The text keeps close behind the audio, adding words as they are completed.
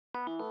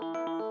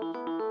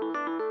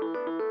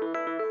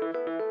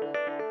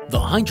The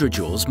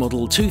Hydrajaws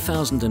Model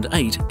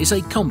 2008 is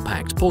a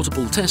compact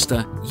portable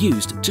tester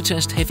used to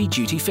test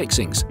heavy-duty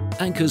fixings,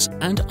 anchors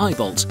and eye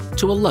bolts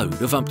to a load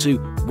of up to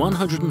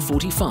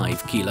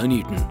 145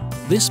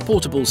 kN. This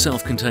portable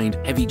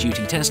self-contained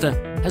heavy-duty tester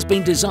has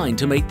been designed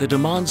to meet the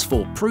demands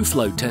for proof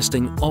load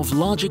testing of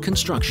larger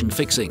construction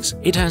fixings.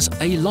 It has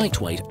a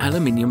lightweight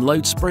aluminium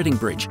load spreading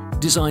bridge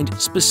designed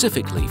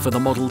specifically for the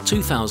Model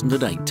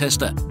 2008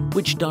 tester,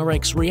 which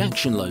directs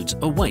reaction loads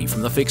away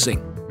from the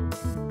fixing.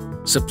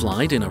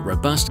 Supplied in a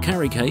robust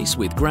carry case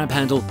with grab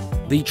handle,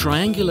 the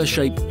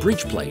triangular-shaped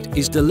bridge plate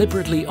is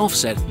deliberately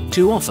offset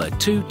to offer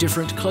two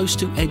different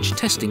close-to-edge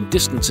testing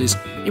distances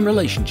in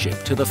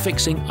relationship to the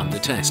fixing under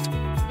test.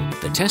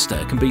 The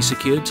tester can be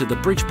secured to the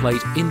bridge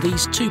plate in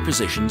these two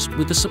positions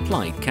with the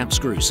supplied cap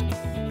screws.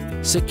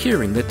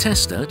 Securing the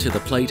tester to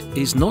the plate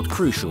is not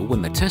crucial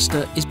when the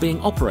tester is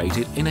being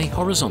operated in a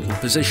horizontal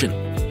position.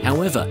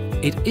 However,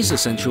 it is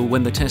essential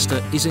when the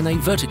tester is in a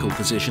vertical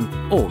position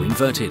or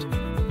inverted.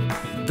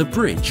 The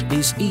bridge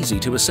is easy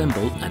to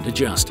assemble and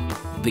adjust.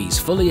 These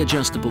fully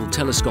adjustable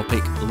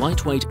telescopic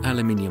lightweight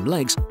aluminium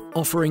legs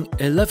offering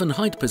 11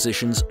 height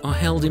positions are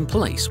held in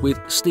place with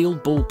steel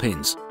ball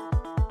pins.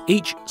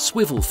 Each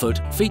swivel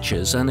foot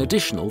features an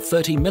additional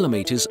 30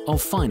 mm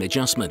of fine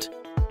adjustment.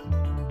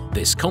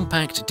 This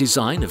compact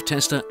design of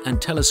tester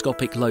and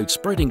telescopic load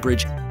spreading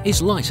bridge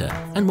is lighter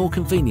and more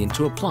convenient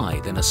to apply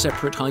than a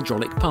separate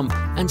hydraulic pump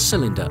and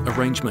cylinder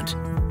arrangement.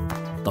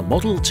 The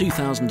Model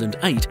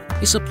 2008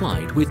 is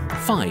supplied with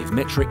 5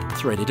 metric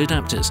threaded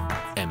adapters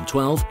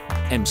M12,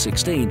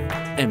 M16,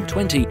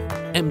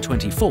 M20,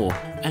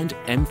 M24 and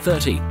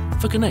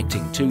M30 for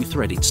connecting to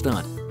threaded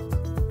stud.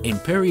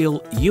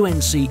 Imperial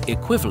UNC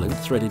equivalent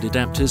threaded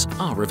adapters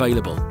are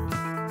available.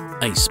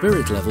 A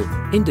spirit level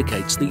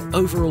indicates the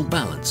overall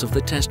balance of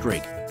the test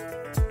rig.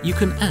 You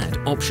can add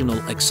optional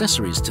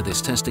accessories to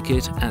this tester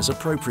kit as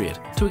appropriate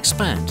to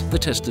expand the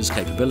tester's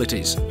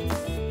capabilities.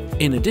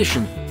 In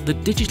addition, the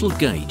digital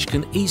gauge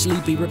can easily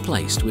be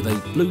replaced with a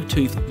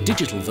Bluetooth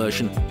digital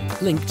version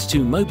linked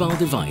to mobile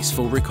device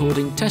for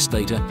recording test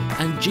data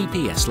and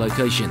GPS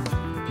location.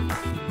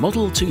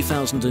 Model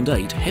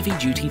 2008 Heavy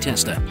Duty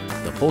Tester,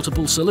 the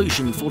portable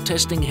solution for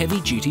testing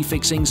heavy duty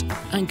fixings,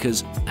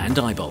 anchors and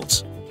eye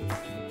bolts.